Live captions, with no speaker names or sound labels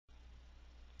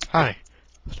Hi,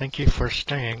 thank you for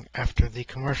staying after the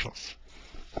commercials.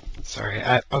 Sorry,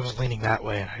 I was leaning that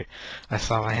way and I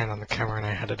saw my hand on the camera and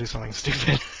I had to do something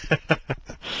stupid.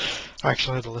 I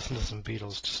actually had to listen to some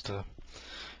Beatles just to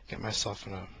get myself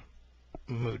in a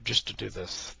mood just to do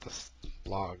this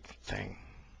blog thing,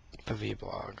 the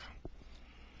V-blog.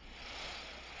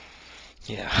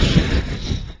 Yeah.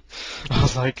 I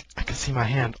was like, I can see my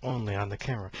hand only on the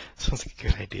camera. Sounds like a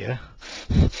good idea.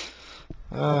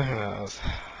 Who knows?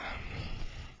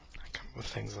 I come up with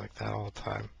things like that all the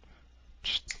time.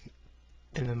 Just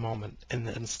in the moment, in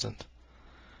the instant.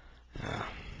 Yeah.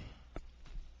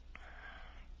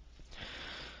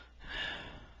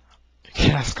 I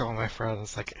can ask all my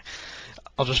friends, like,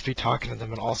 I'll just be talking to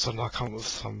them and all of a sudden I'll come up with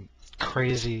some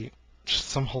crazy, just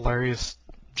some hilarious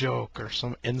joke or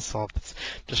some insult that's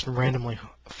just randomly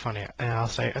funny. And I'll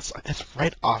say, it's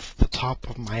right off the top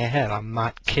of my head. I'm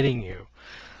not kidding you.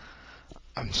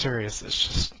 I'm serious. It's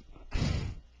just,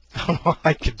 I don't know how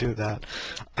I could do that.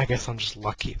 I guess I'm just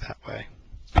lucky that way.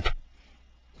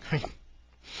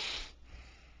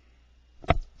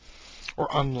 Or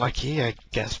unlucky, I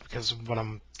guess, because when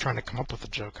I'm trying to come up with a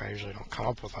joke, I usually don't come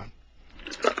up with one.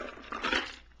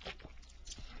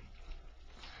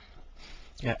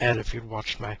 Yeah, Ed, if you'd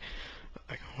watched one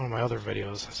of my other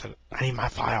videos, I said, I need my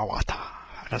fire water.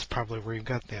 That's probably where you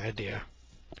got the idea.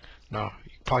 No,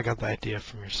 you probably got the idea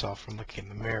from yourself, from looking in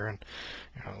the mirror and,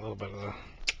 a little bit of the...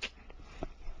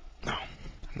 No,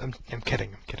 I'm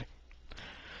kidding, I'm kidding.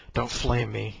 Don't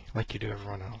flame me like you do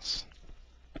everyone else.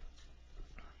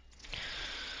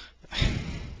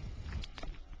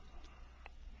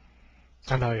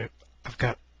 I know I've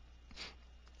got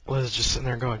Liz just sitting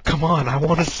there going, come on, I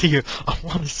want to see it. I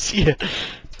want to see it.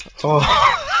 Oh,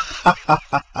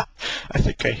 I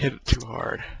think I hit it too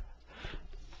hard.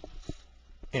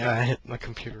 Yeah, I hit my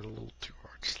computer a little too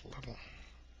hard, just a little.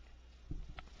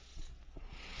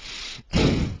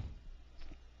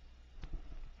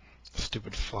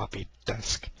 Stupid floppy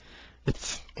disk.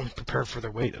 It's only prepared for the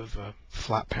weight of a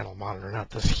flat panel monitor, not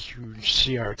this huge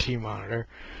CRT monitor.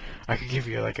 I could give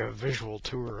you like a visual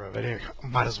tour of it.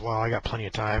 Might as well, I got plenty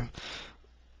of time.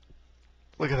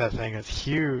 Look at that thing, it's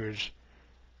huge.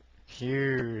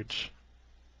 Huge.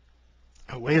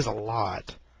 It weighs a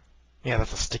lot. Yeah,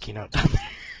 that's a sticky note down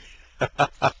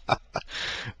there.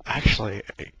 Actually,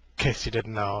 in case you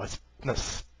didn't know, the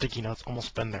sticky note's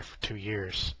almost been there for 2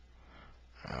 years.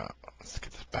 Let's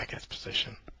get this back in its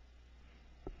position.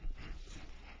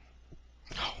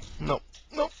 Oh, no,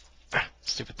 no.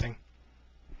 Stupid thing.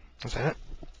 Is that it?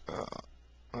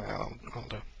 Well, I'll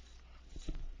do.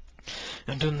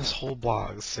 I'm doing this whole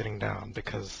blog sitting down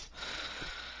because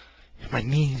my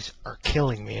knees are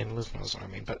killing me, and Liz knows what I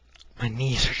mean, but my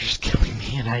knees are just killing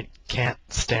me, and I can't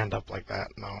stand up like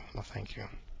that. No, thank you.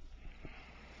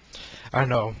 I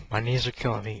know, my knees are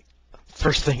killing me.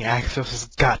 First thing Axios has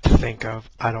got to think of,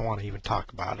 I don't want to even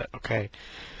talk about it, okay?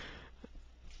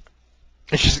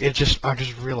 I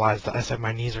just realized that I said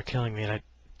my knees are killing me, and I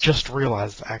just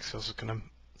realized that Axios was gonna,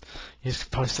 he's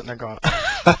probably sitting there going,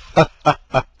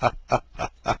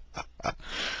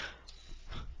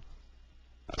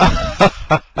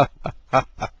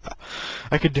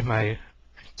 I could do my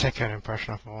tech-head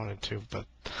impression if I wanted to, but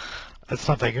it's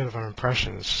not that good of an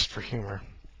impression, it's just for humor.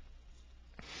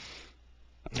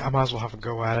 I might as well have a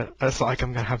go at it. It's like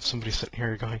I'm gonna have somebody sitting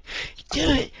here going,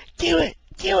 do it, do it,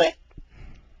 do it.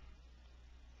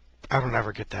 I don't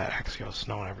ever get that, Axios.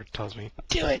 No one ever tells me,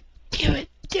 do it, do it,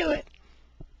 do it.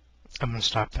 I'm gonna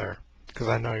stop there, because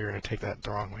I know you're gonna take that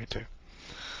the wrong way, too.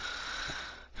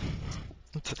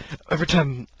 Every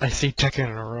time I see Tekken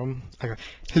in a room, I go,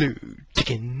 hello,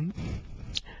 Tekken.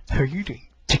 How are you doing,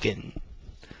 Tekken?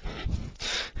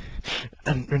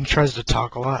 And when he tries to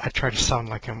talk a lot, I try to sound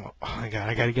like him. Oh my god,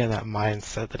 I gotta get in that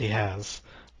mindset that he has.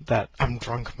 That I'm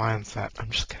drunk mindset. I'm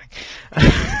just kidding.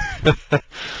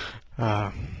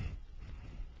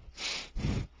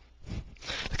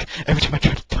 Like, every time I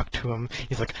try to talk to him,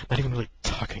 he's like, not even really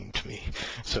talking to me.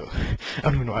 So, I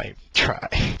don't even know why I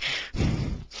try.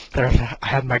 There, I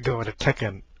had my go at a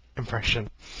Tekken impression.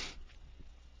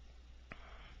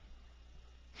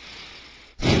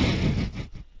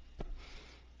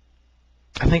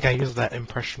 I think I used that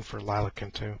impression for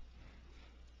Lilacan too.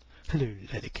 Hello,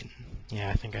 Lilacan. Yeah,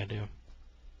 I think I do.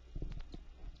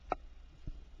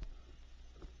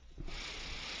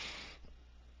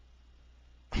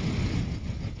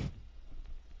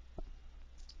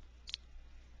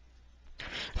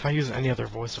 If I use any other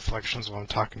voice inflections while I'm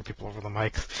talking to people over the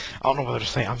mics, I don't know whether to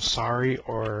say I'm sorry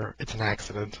or it's an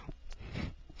accident.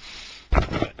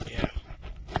 But yeah.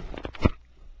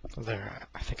 There,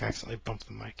 I think I accidentally bumped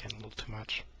the mic in a little too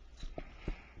much.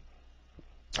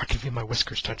 I can feel my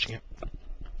whiskers touching it.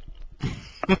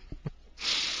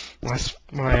 When I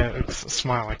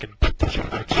smile, I can touch it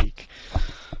on my cheek.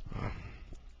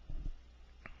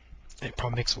 It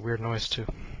probably makes a weird noise too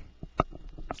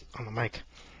on the mic.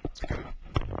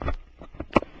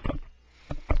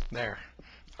 There.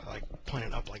 I like point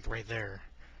it up like right there.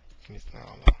 I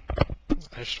don't know.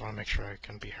 I just want to make sure I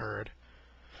can be heard.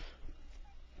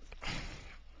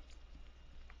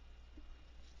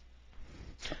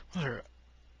 What other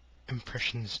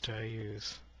impressions do I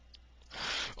use?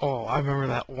 Oh, I remember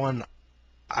that one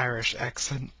Irish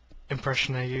accent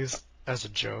impression I used as a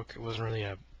joke. It wasn't really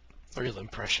a real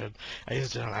impression. I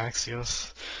used it on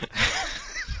Axios.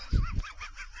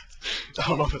 I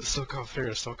don't know if it's SOCOM 3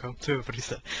 or SOCOM 2, but he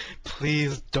said,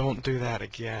 "Please don't do that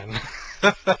again."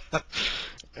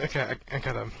 Okay, I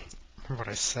gotta remember what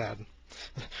I said.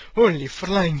 Holy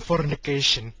flying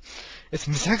fornication. It's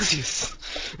Miss Axios.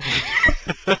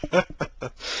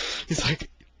 He's like,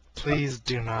 "Please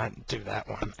do not do that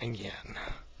one again."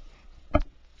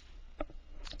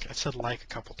 I said like a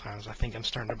couple times. I think I'm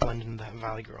starting to blend into that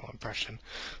Valley Girl impression.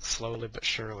 Slowly but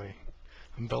surely.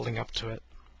 I'm building up to it.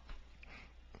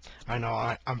 I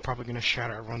know I'm probably going to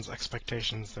shatter everyone's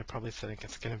expectations. They probably think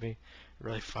it's going to be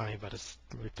really funny, but it's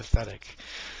really pathetic.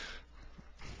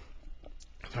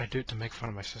 But I do it to make fun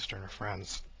of my sister and her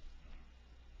friends.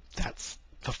 That's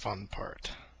the fun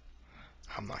part.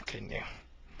 I'm not kidding you.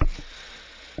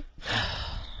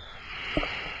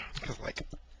 Because, like,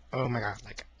 oh my god,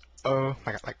 like, oh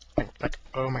my god, like,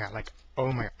 oh my god, like,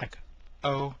 oh my god, like,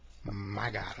 oh my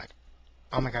god, like,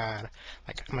 oh my god, like,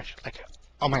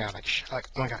 oh my god, like,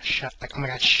 oh my god, shut, like, oh my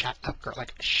god, shut up, girl,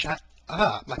 like, shut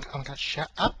up, like, oh my god, shut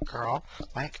up, girl,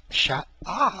 like, shut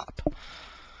up.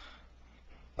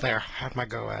 There, had my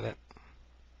go at it.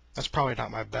 That's probably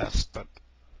not my best, but,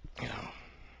 you know.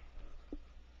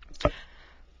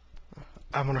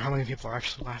 I wonder how many people are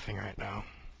actually laughing right now.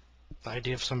 The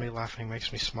idea of somebody laughing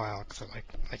makes me smile, because I like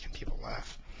making people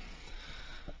laugh.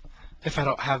 If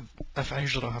I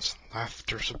usually don't have some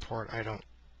laughter support, I don't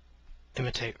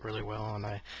imitate really well,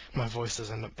 and my voices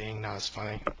end up being not as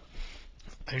funny.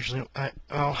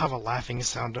 I'll have a laughing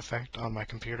sound effect on my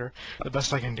computer. The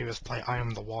best I can do is play "I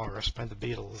Am the Walrus" by the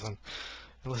Beatles and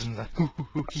listen to that hoo hoo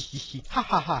hoo hee hee hee ha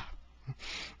ha ha.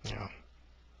 You know,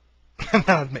 and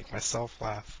that would make myself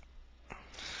laugh.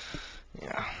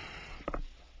 Yeah.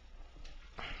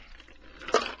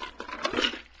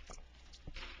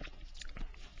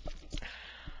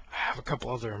 I have a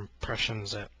couple other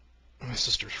impressions that my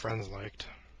sister's friends liked.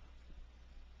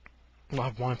 Well, I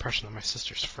have one impression that my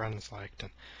sister's friends liked,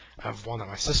 and I have one that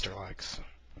my sister likes.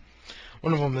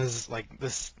 One of them is like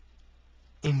this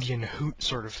Indian hoot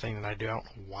sort of thing that I do. I don't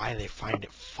know why they find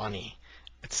it funny.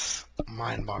 It's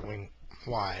mind-boggling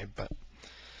why, but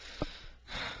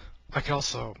I could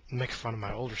also make fun of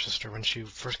my older sister when she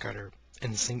first got her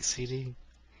NSYNC CD.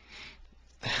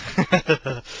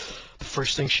 The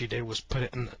first thing she did was put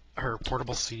it in her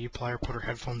portable CD player, put her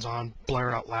headphones on, blare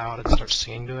it out loud, and start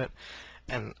singing to it.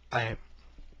 And I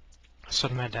said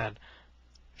to my dad,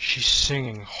 "She's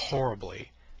singing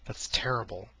horribly. That's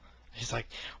terrible." He's like,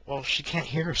 "Well, she can't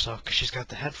hear herself because she's got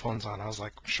the headphones on." I was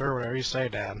like, "Sure, whatever you say,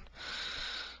 Dad."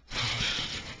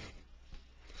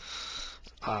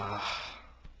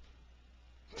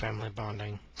 Family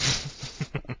bonding.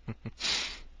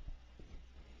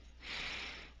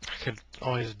 I could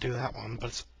always do that one,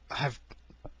 but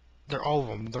they're all of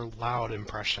them. They're loud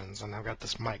impressions, and I've got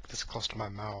this mic this close to my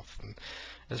mouth, and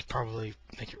it's probably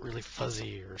make it really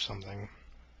fuzzy or something.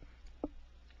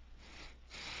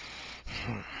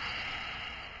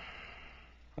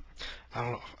 I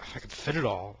don't know if I could fit it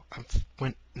all. I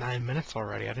went 9 minutes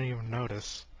already. I didn't even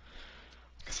notice.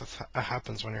 I guess that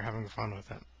happens when you're having fun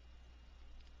with it.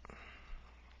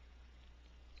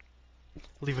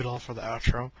 Leave it all for the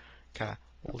outro. Kind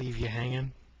of leave you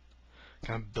hanging.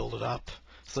 Kind of build it up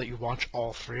so that you watch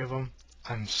all three of them.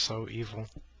 I'm so evil.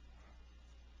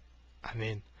 I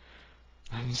mean,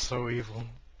 I'm so evil.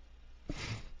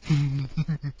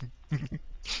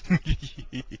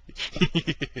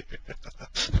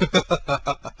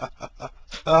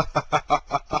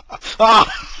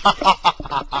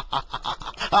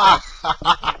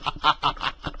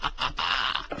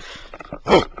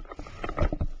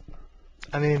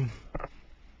 I mean,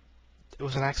 it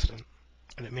was an accident.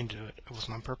 I didn't mean to do it. It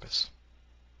wasn't on purpose.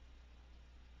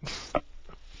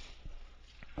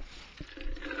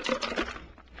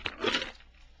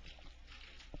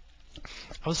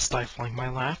 I was stifling my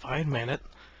laugh. I admit it.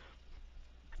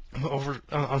 Over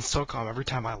on SOCOM, every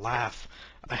time I laugh,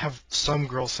 I have some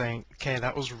girl saying, "Okay,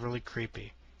 that was really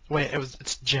creepy." Wait,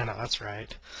 it's Jenna. That's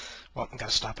right. Well, I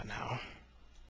gotta stop it now.